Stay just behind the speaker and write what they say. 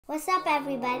What's up,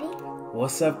 everybody?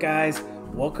 What's up, guys?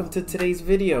 Welcome to today's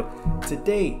video.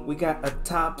 Today we got a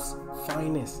Topps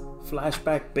Finest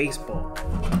Flashback Baseball.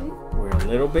 We're a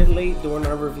little bit late doing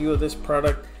our review of this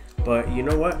product, but you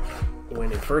know what?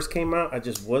 When it first came out, I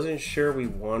just wasn't sure we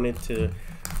wanted to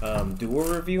do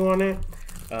a review on it.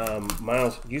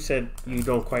 Miles, you said you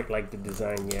don't quite like the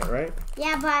design yet, right?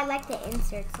 Yeah, but I like the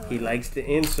inserts. He likes the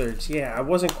inserts. Yeah, I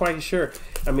wasn't quite sure.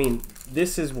 I mean,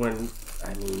 this is when,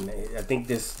 I think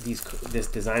this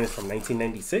design is from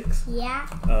 1996. Yeah.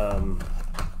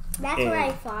 That's what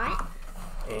I thought.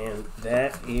 And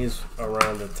that is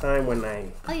around the time when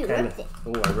I ripped it.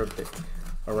 Oh, I ripped it.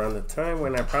 Around the time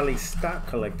when I probably stopped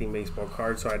collecting baseball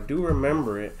cards, so I do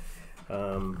remember it.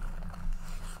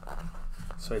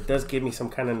 So it does give me some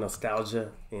kind of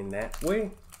nostalgia in that way.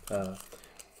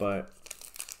 But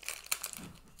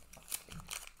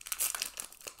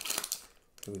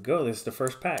here we go. This is the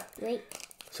first pack. Wait.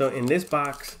 So in this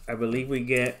box, I believe we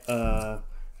get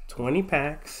 20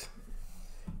 packs.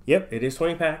 Yep, it is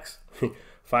 20 packs.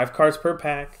 5 cards per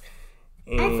pack.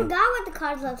 And I forgot what the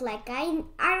cards look like. I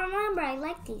remember I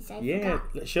like these. I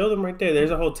forgot. Show them right there. There's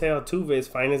a Hotel Altuve's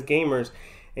Finest Gamers.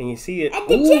 And you see it. And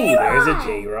the J-Rod. There's a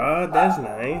J-Rod. That's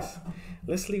nice.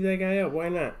 Let's leave that guy up. Why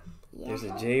not? Yeah. There's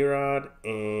a J-Rod.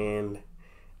 And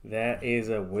that is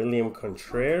a William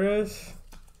Contreras.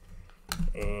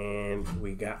 And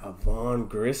we got a Vaughn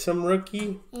Grissom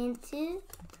rookie. And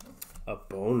a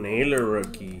Bo Naylor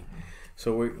rookie.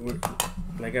 So we're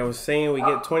like I was saying, we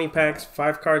get 20 packs,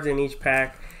 5 cards in each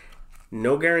pack.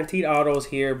 No guaranteed autos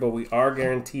here, but we are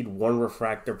guaranteed 1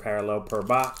 refractor parallel per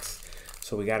box.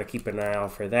 So we got to keep an eye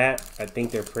out for that. I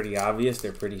think they're pretty obvious.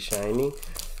 They're pretty shiny,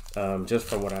 just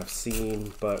from what I've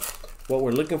seen. But what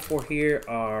we're looking for here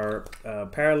are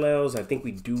parallels. I think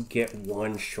we do get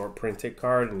 1 short printed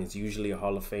card, and it's usually a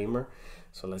Hall of Famer.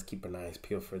 So let's keep an eye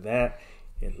peeled for that.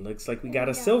 It looks like we got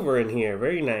a silver in here.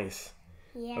 Very nice.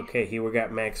 Yeah. Okay, here we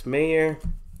got Max Mayer.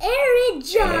 Aaron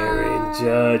Judge. Aaron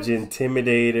Judge,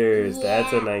 Intimidators. Yeah,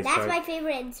 that's a nice That's card. my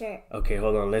favorite insert. Okay,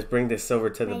 hold on. Let's bring this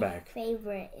silver to the back.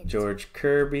 Favorite insert. George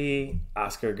Kirby,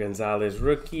 Oscar Gonzalez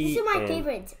rookie. This is my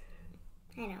favorite insert.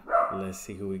 I know. Let's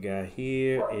see who we got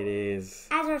here. It is...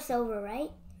 As our silver,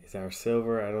 right? It's our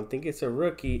silver. I don't think it's a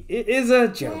rookie. It is a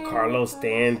Giancarlo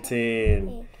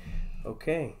Stanton.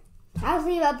 Okay. I'll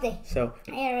leave up there. So,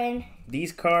 Aaron.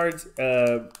 These cards,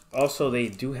 also they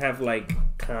do have like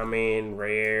common,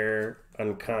 rare,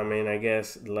 uncommon, I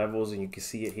guess, levels, and you can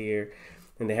see it here.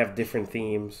 And they have different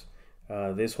themes.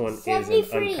 This one 73.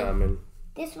 is an uncommon.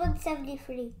 This one's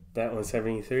 73. That one's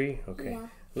 73? Okay. Yeah.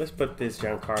 Let's put this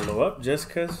Giancarlo up just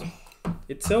because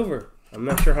it's silver. I'm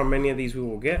not sure how many of these we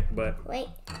will get, but wait.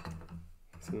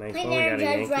 It's a nice Put one. Aaron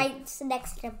Judge right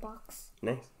next to the box.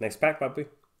 Nice. Next pack, puppy.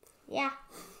 Yeah.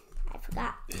 I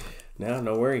forgot.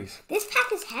 No worries. This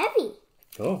pack is heavy.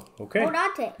 Oh, okay. Hold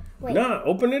on to it. Wait. Nah,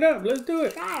 open it up. Let's do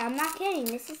it. Try. I'm not kidding.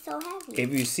 This is so heavy.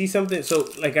 If you see something, so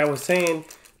like I was saying,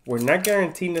 we're not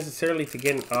guaranteed necessarily to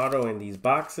get an auto in these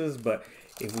boxes, but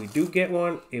if we do get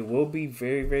one, it will be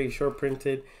very, very short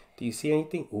printed. Do you see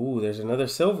anything? Ooh, there's another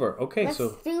silver. Okay, Let's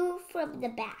do from the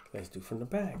back. Let's do from the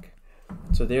back.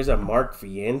 So there's a Mark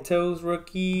Vientos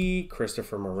rookie,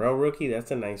 Christopher Morel rookie. That's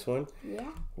a nice one. Yeah.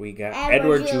 We got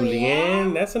Edward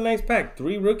Julian. That's a nice pack.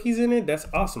 3 rookies in it. That's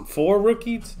awesome. 4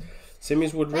 rookies.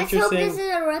 Simmons Wood Richardson. Let's hope this is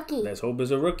a rookie. Let's hope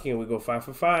it's a rookie, and we go 5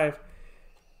 for 5.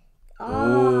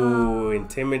 Oh. Ooh,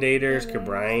 Intimidators,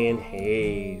 Cabrian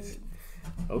Hayes.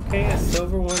 Okay, a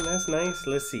silver one. That's nice.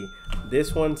 Let's see.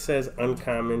 This one says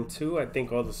uncommon too. I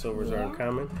think all the silvers are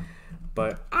uncommon.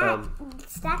 But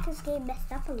stack is getting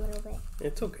messed up a little bit.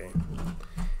 It's okay.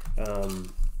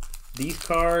 These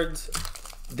cards,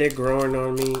 they're growing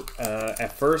on me.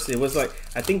 At first, it was like,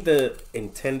 I think the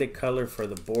intended color for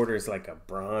the border is like a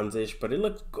bronzish, but it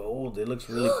looks gold. It looks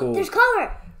really cool. There's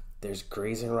color. There's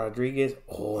Grayson Rodriguez.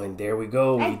 Oh, and there we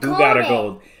go. We do got a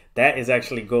gold. That is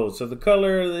actually gold. So the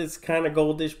color is kind of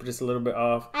goldish, but it's a little bit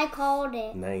off. I called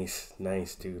it.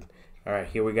 Nice, dude. All right,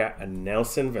 here we got a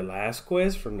Nelson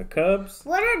Velasquez from the Cubs.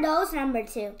 What are those number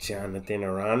 2? Jonathan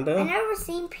Aranda. I've never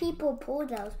seen people pull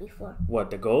those before.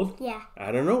 What, the gold? Yeah.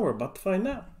 I don't know. We're about to find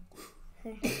out.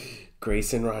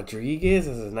 Grayson Rodriguez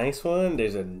is a nice one.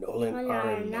 There's a Nolan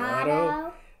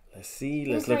Arenado. Let's see.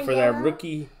 Let's look for that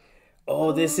rookie.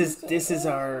 Oh, this is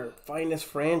our finest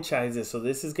franchises. So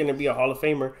this is going to be a Hall of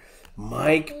Famer.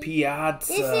 Mike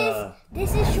Piazza.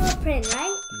 This is short print,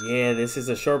 right? Yeah, this is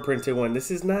a short printed one. This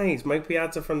is nice. Mike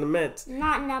Piazza from the Mets.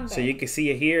 Not numbered. So you can see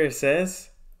it here. It says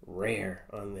rare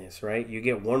on this, right? You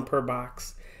get 1 per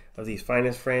box of these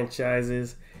finest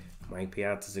franchises. Mike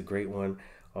Piazza is a great one.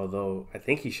 Although I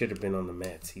think he should have been on the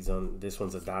Mets. He's on, this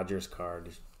one's a Dodgers card.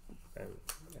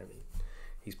 I mean,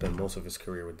 he spent most of his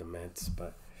career with the Mets,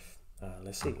 but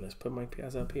let's see. Let's put Mike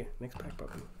Piazza up here. Next pack,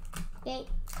 puppy. Okay.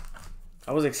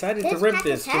 I was excited to rip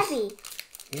this. This pack is heavy.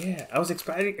 Yeah, I was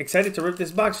excited to rip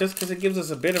this box just because it gives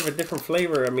us a bit of a different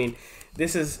flavor. I mean,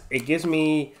 it gives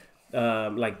me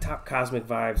like Top Cosmic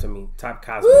vibes. I mean, Top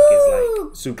Cosmic is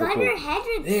like super Gunnar cool.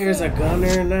 Hendrickson. There's a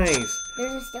Gunnar, nice.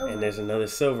 There's a silver. And there's another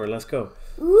silver. Let's go.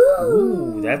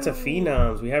 Ooh, that's a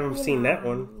Phenoms. We haven't seen that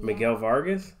one. Yeah. Miguel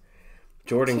Vargas,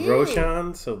 Jordan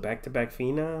Groshans. So back-to-back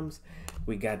Phenoms.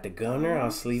 We got the Gunnar.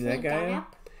 I'll sleeve that guy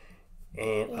up.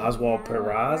 And Oswald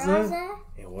Peraza.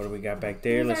 And what do we got back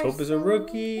there? Let's hope it's a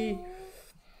rookie.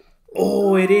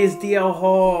 Oh, it is DL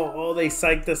Hall. Oh, they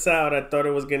psyched us out. I thought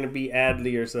it was going to be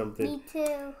Adley or something. Me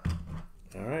too.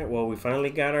 All right. Well, we finally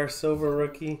got our silver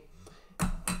rookie.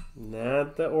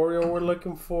 Not the Oreo we're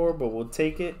looking for, but we'll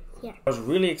take it. Yeah. I was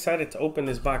really excited to open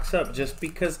this box up just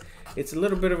because it's a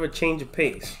little bit of a change of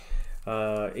pace.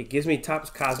 It gives me Topps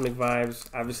Cosmic vibes.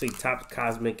 Obviously, Topps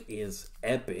Cosmic is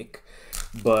epic,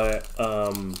 but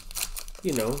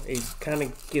you know, it kind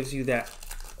of gives you that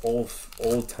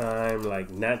old time, like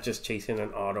not just chasing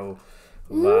an auto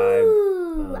vibe.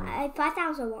 Ooh, I thought that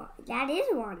was a Wander. That is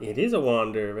a Wander. It is a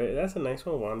Wander. That's a nice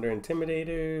one. Wander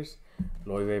Intimidators,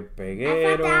 Loive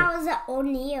Peguero. I thought that was an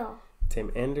O'Neal.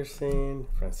 Tim Anderson,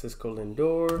 Francisco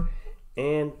Lindor,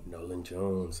 and Nolan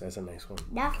Jones. That's a nice one.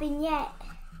 Nothing yet.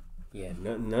 Yeah,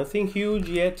 nothing huge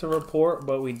yet to report,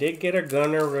 but we did get a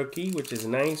Gunnar rookie, which is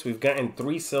nice. We've gotten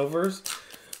 3 silvers.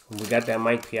 We got that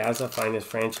Mike Piazza, Finest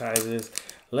Franchises.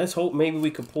 Let's hope maybe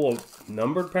we could pull a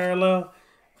numbered parallel.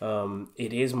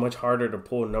 It is much harder to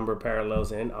pull number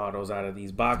parallels and autos out of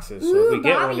these boxes. So if we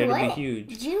get one, it'll be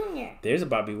huge. Junior. There's a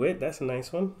Bobby Witt. That's a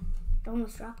nice one.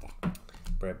 Almost dropped that.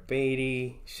 Brett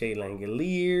Beatty, Shea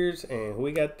Langoliers, and who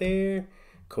we got there?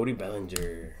 Cody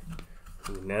Bellinger,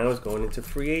 who now is going into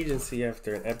free agency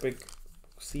after an epic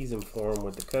season for him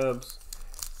with the Cubs.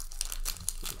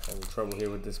 I'm having trouble here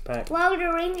with this pack. Well,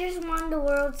 the Rangers won the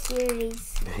World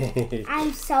Series.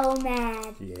 I'm so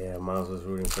mad. Yeah, Miles was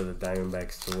rooting for the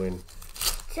Diamondbacks to win.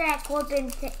 So that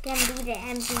Corbin can be the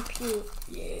MVP.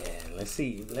 Yeah, let's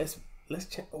see. Let's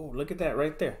check. Oh, look at that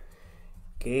right there.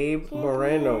 Gabe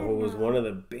Moreno, who was one of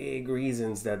the big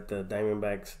reasons that the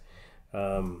Diamondbacks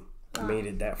made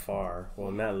it that far. Well,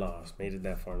 not lost. Made it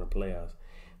that far in the playoffs.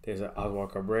 There's an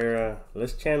Oswald Cabrera.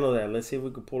 Let's channel that. Let's see if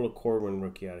we can pull a Corbin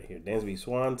rookie out of here. Dansby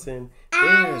Swanson.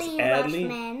 There's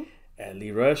Adley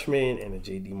Rushman. And a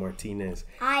J.D. Martinez.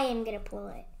 I am going to pull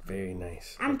it. Very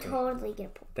nice. I'm totally going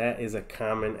to pull it. That is a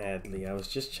common Adley. I was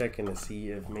just checking to see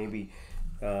if maybe...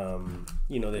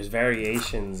 you know, there's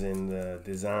variations in the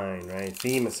design, right?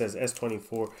 Theme, it says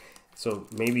S24, so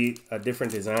maybe a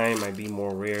different design might be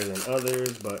more rare than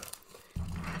others, but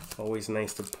always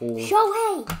nice to pull.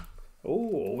 Shohei!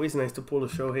 Oh, always nice to pull a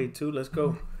Shohei too. Let's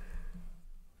go.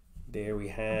 There we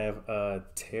have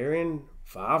Terran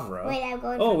Vavra. Wait, I'm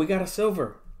going. Oh, we got a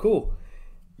silver. Cool.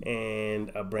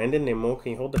 And Brandon Nemo.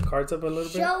 Can you hold the cards up a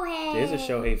little bit? Shohei! There's a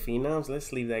Shohei Phenoms.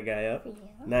 Let's leave that guy up.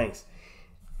 Yeah. Nice.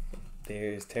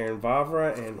 There's Terran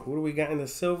Vavra, and who do we got in the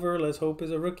silver? Let's hope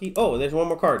is a rookie. Oh, there's one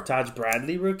more card. Taj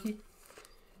Bradley rookie.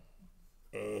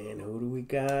 And who do we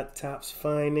got? Topps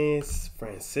Finest.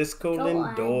 Francisco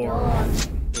Lindor.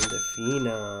 In the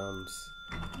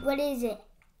Phenoms. What is it?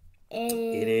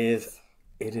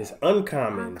 It is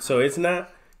uncommon. So it's not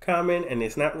common and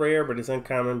it's not rare, but it's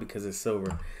uncommon because it's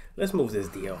silver. Let's move this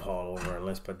DL Hall over and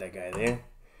let's put that guy there.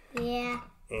 Yeah.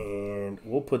 And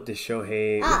we'll put the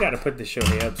Shohei. We got to put the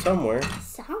Shohei up somewhere.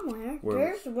 Somewhere?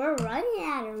 We're running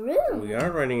out of room. We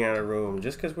are running out of room.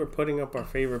 Just because we're putting up our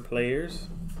favorite players.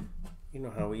 You know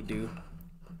how we do.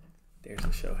 There's the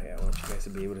Shohei. I want you guys to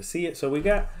be able to see it. So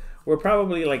we're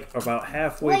probably like about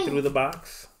halfway through the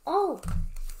box. Oh,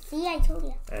 see, I told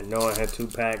you. I know I had 2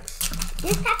 packs.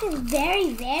 This pack is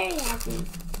very, very heavy.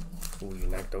 Ooh, you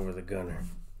knocked over the Gunnar.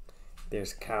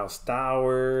 There's Kyle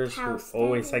Stowers, who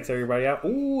always psychs everybody out.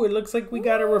 Ooh, it looks like we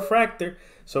got a refractor.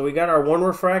 So we got our 1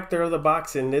 refractor of the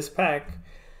box in this pack.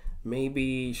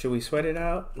 Maybe, should we sweat it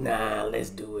out? Nah, let's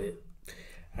do it.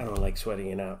 I don't like sweating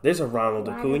it out. There's a Ronald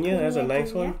Acuna. That's a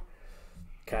nice one.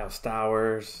 Kyle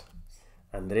Stowers.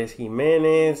 Andres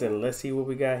Jimenez. And let's see what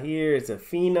we got here. It's a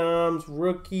Phenoms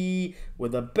rookie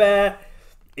with a bat.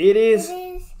 It is.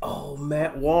 Oh,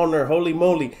 Matt Wallner. Holy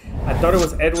moly. I thought it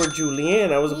was Edward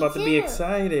Julien. I was about to be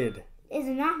excited. It's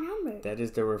not numbered. That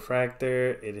is the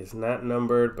refractor. It is not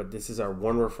numbered, but this is our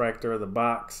 1 refractor of the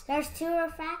box. There's 2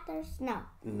 refractors? No.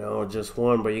 No, just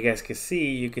 1. But you guys can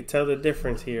see, you could tell the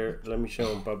difference here. Let me show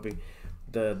them, puppy.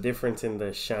 The difference in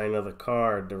the shine of the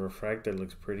card. The refractor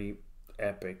looks pretty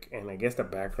epic. And I guess the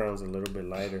background's a little bit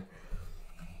lighter.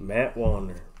 Matt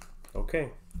Warner. Okay.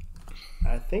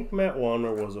 I think Matt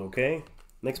Warner was okay.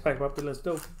 Next pack, puppy, let's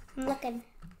do. I'm looking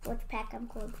which pack I'm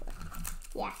going for.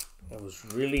 Yeah. I was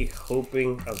really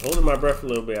hoping, I was holding my breath a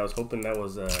little bit. I was hoping that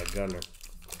was Gunner.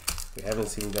 We haven't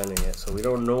seen Gunner yet, so we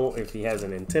don't know if he has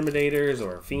an Intimidators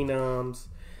or a Phenoms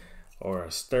or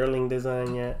a Sterling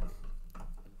design yet.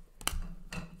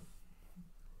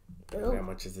 How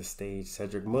much is the stage?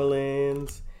 Cedric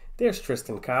Mullins. There's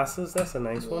Tristan Casas. That's a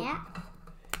nice one. Yeah.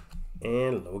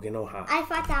 And Logan O'Hara. I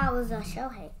thought that was a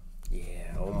Shohei.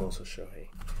 Yeah, almost a Shohei.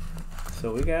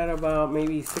 So we got about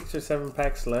maybe 6 or 7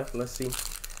 packs left. Let's see.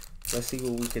 Let's see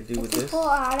what we could do with this. Pull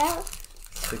auto.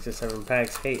 6 or 7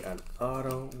 packs. Hey, an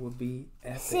auto would be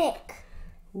epic. Sick.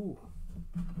 Ooh.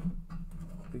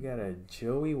 We got a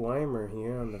Joey Weimer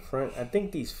here on the front. I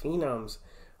think these Phenoms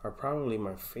are probably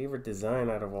my favorite design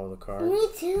out of all the cards. Me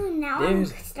too. Now I'm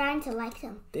starting to like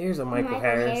them. There's a Michael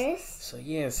Harris. So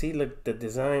yeah, see, look, the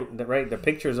design, the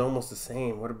picture is almost the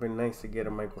same. Would have been nice to get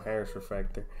a Michael Harris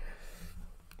refractor.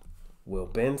 Will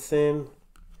Benson,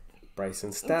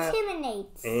 Bryson Stott,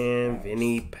 Intimidates, and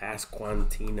Vinny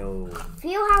Pasquantino.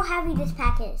 Feel how heavy this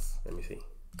pack is. Let me see.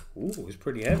 Ooh, it's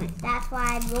pretty heavy. That's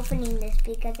why I'm opening this,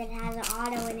 because it has an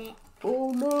auto in it.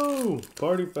 Oh no!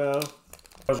 Party foul.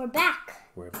 We're back.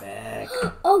 We're back.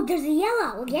 Oh, there's a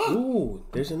yellow again. Ooh,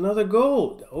 there's another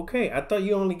gold. Okay, I thought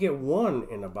you only get 1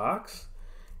 in a box.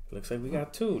 Looks like we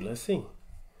got 2. Let's see.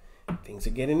 Things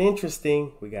are getting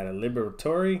interesting. We got a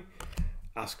Liberatore,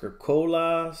 Oscar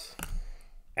Colas,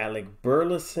 Alec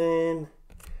Burleson,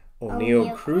 O'Neal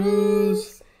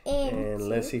Cruz, and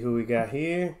let's see who we got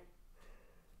here.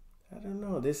 I don't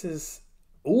know. This is...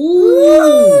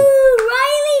 Ooh!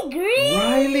 Riley Green!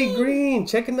 Riley Green!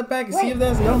 Check in the back and see if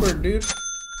that's numbered, dude.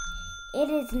 It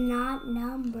is not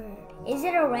numbered. Is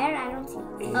it a rare? I don't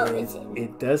see it. Oh, is it?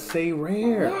 It does say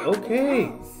rare. Yeah,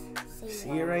 okay. See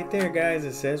rare. it right there, guys.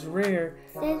 It says rare.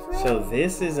 Rare. So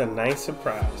this is a nice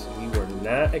surprise. We were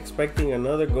not expecting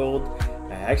another gold.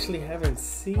 I actually haven't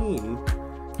seen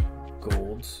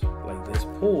golds like this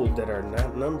pulled that are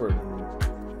not numbered.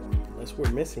 Unless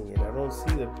we're missing it. I don't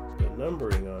see the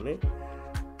numbering on it.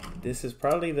 This is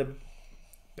probably the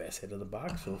best hit of the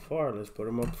box so far. Let's put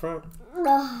them up front.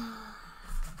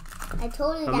 I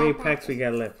told you. How many packs we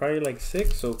got left? Probably like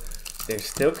 6. So there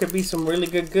still could be some really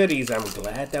good goodies. I'm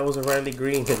glad that was a Riley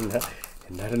Green and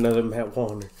not another Matt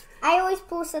Warner. I always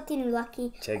pull something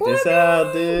lucky. Check this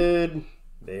out, dude.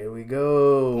 There we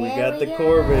go. We got the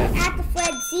Corbin. At the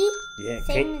Fred, see? Yeah,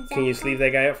 can you sleeve that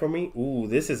guy up for me? Ooh,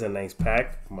 this is a nice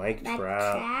pack. Mike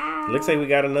Trout. Looks like we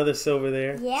got another silver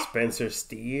there. Yeah. Spencer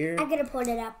Steer. I'm going to put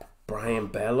it up. Brian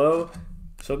Bello.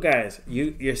 So, guys,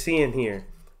 you're seeing here,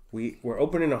 we're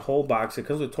opening a whole box. It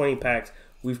comes with 20 packs.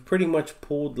 We've pretty much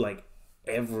pulled, like,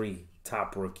 every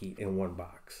top rookie in one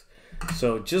box.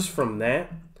 So, just from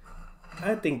that,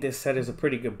 I think this set is a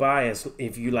pretty good buy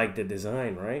if you like the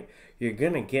design, right? You're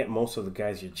going to get most of the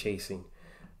guys you're chasing.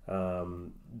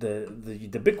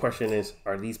 The big question is,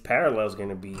 are these parallels going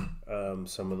to be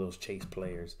some of those chase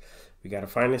players? We got to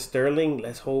find a Sterling.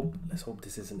 Let's hope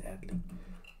this isn't Adley.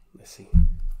 Let's see.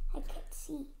 I can't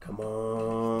see. Come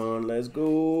on, let's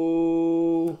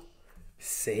go.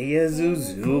 Seiya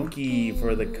Suzuki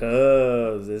for the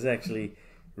Cubs. This is actually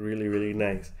really, really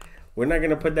nice. We're not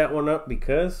going to put that one up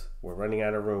because we're running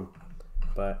out of room.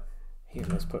 But here,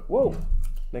 let's put... Whoa!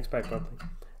 Next pack, puppy.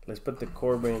 Let's put the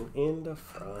Corbin in the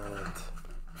front.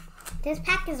 This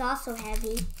pack is also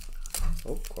heavy.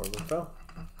 Oh, Corbin fell.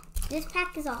 This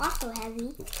pack is also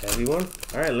heavy. It's a heavy one.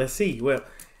 All right, let's see. Well,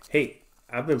 hey,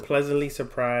 I've been pleasantly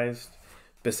surprised.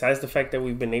 Besides the fact that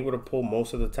we've been able to pull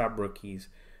most of the top rookies,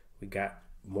 we got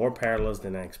more parallels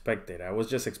than I expected. I was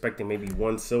just expecting maybe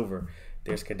 1 silver.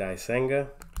 There's Kadai Senga.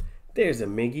 There's a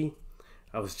Miggy.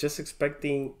 I was just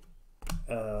expecting,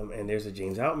 and there's a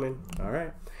James Outman. All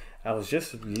right. I was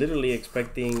just literally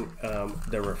expecting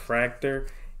the refractor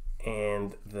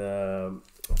and the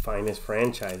finest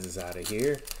franchises out of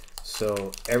here.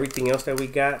 So everything else that we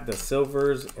got, the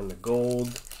silvers and the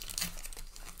gold,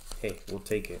 hey, we'll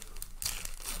take it.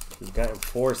 We've gotten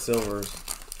 4 silvers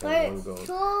and 1 gold.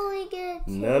 Totally good.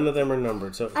 None of them are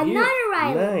numbered. So another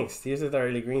Riley. Nice. Here's the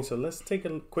Riley Green. So let's take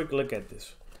a quick look at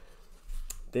this.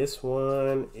 This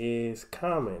one is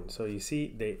common. So you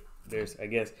see, there's, I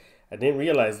guess, I didn't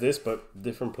realize this, but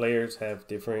different players have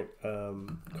different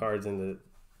cards in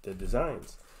the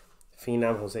designs.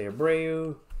 Phenom Jose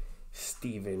Abreu,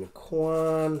 Steven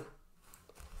Kwan,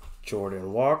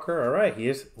 Jordan Walker. All right,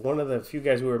 here's one of the few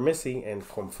guys we were missing, and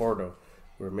Conforto.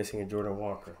 We were missing a Jordan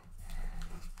Walker.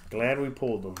 Glad we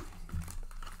pulled them.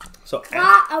 So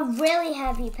got a really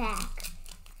heavy pack.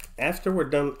 after we're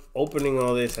done opening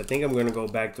all this, I think I'm going to go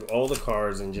back through all the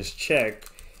cards and just check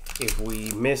if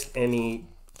we missed any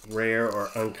rare or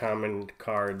uncommon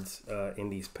cards in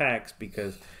these packs,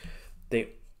 because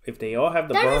if they all have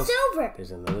the bronze, silver.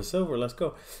 There's another silver. Let's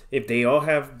go. If they all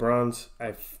have bronze,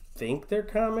 I think they're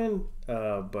common,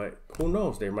 but who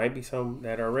knows? There might be some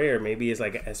that are rare. Maybe it's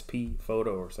like an SP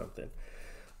photo or something.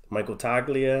 Michael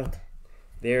Taglia.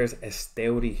 There's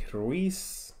Esteury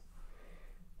Ruiz,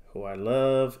 who I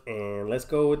love. And let's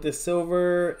go with the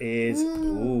silver is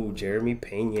Jeremy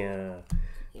Pena.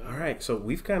 All right, so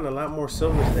we've gotten a lot more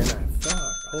silvers than I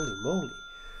thought. Holy moly.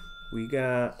 We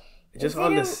got just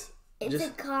on this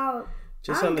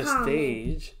on the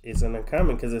stage, it's an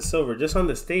uncommon because it's silver. Just on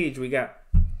the stage, we got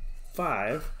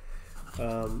 5.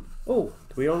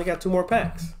 We only got 2 more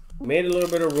packs. Made a little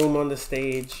bit of room on the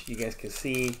stage. You guys can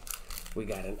see we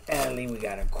got an Alley, we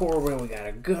got a Corbin, we got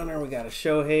a Gunner, we got a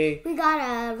Shohei. We got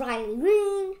a Riley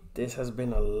Green. This has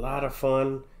been a lot of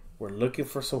fun. We're looking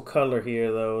for some color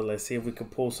here, though. Let's see if we can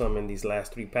pull some in these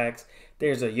last 3 packs.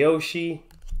 There's a Yoshi.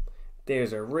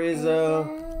 There's a Rizzo.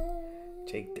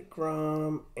 Jake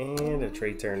DeGrom. And a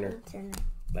Trey Turner.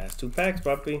 Last 2 packs,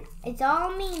 puppy. It's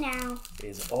all me now.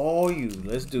 It's all you.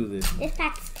 Let's do this. This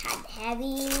pack's kind of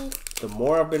heavy. The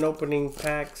more I've been opening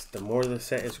packs, the more the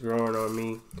set is growing on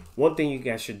me. One thing you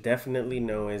guys should definitely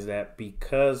know is that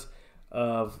because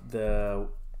of the...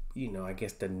 I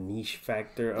guess the niche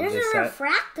factor of the set. There's a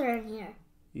refractor in here.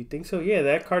 You think so? Yeah,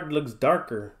 that card looks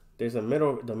darker. There's the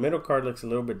middle card looks a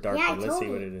little bit darker. Yeah, Let's see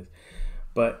what it is.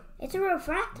 But it's a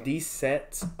refractor. These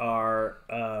sets are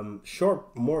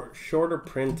shorter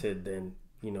printed than,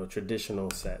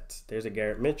 traditional sets. There's a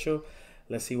Garrett Mitchell.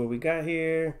 Let's see what we got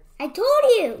here. I told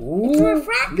you. It's a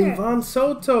refractor. Livan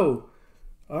Soto.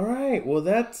 All right. Well,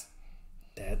 that's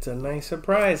a nice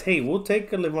surprise. Hey, we'll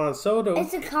take a Livan Soto.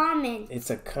 It's a common. It's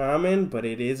a common, but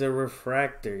it is a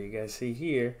refractor. You guys see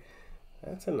here.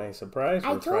 That's a nice surprise.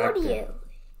 I told you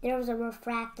there was a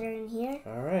refractor in here.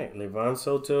 All right. Livan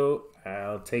Soto.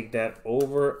 I'll take that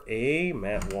over a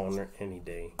Matt Warner any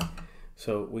day.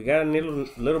 So we got a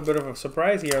little bit of a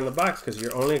surprise here on the box because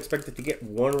you're only expected to get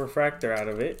 1 refractor out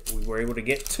of it. We were able to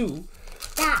get 2.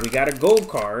 Yeah. We got a gold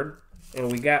card,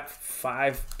 and we got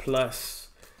 5+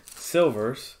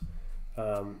 silvers.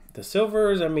 The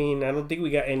silvers, I don't think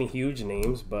we got any huge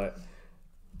names, but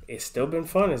it's still been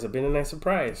fun. It's been a nice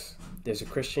surprise. There's a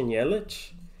Christian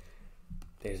Yelich.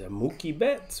 There's a Mookie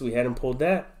Betts. We hadn't pulled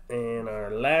that. And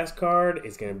our last card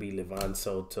is going to be Livan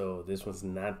Soto. This one's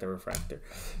not the refractor.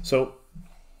 So,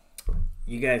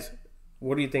 you guys,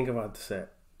 what do you think about the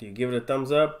set? Do you give it a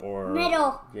thumbs up or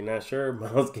middle? You're not sure?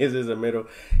 Miles gives us a middle.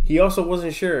 He also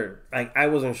wasn't sure. I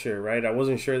wasn't sure, right? I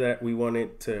wasn't sure that we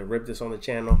wanted to rip this on the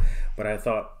channel, but I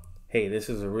thought, hey, this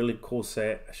is a really cool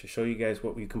set. I should show you guys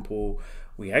what we can pull.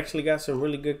 We actually got some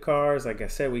really good cards. Like I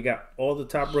said, we got all the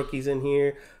top rookies in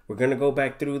here. We're going to go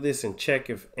back through this and check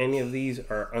if any of these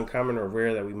are uncommon or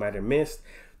rare that we might have missed.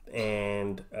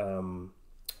 And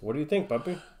what do you think,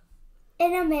 puppy?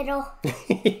 In the middle.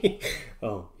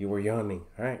 Oh, you were yawning.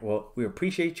 All right. Well, we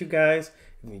appreciate you guys.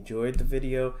 If you enjoyed the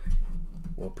video,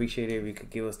 we'll appreciate it if you could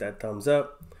give us that thumbs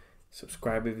up.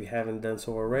 Subscribe if you haven't done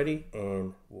so already.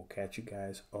 And we'll catch you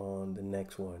guys on the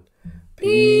next one.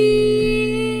 Peace.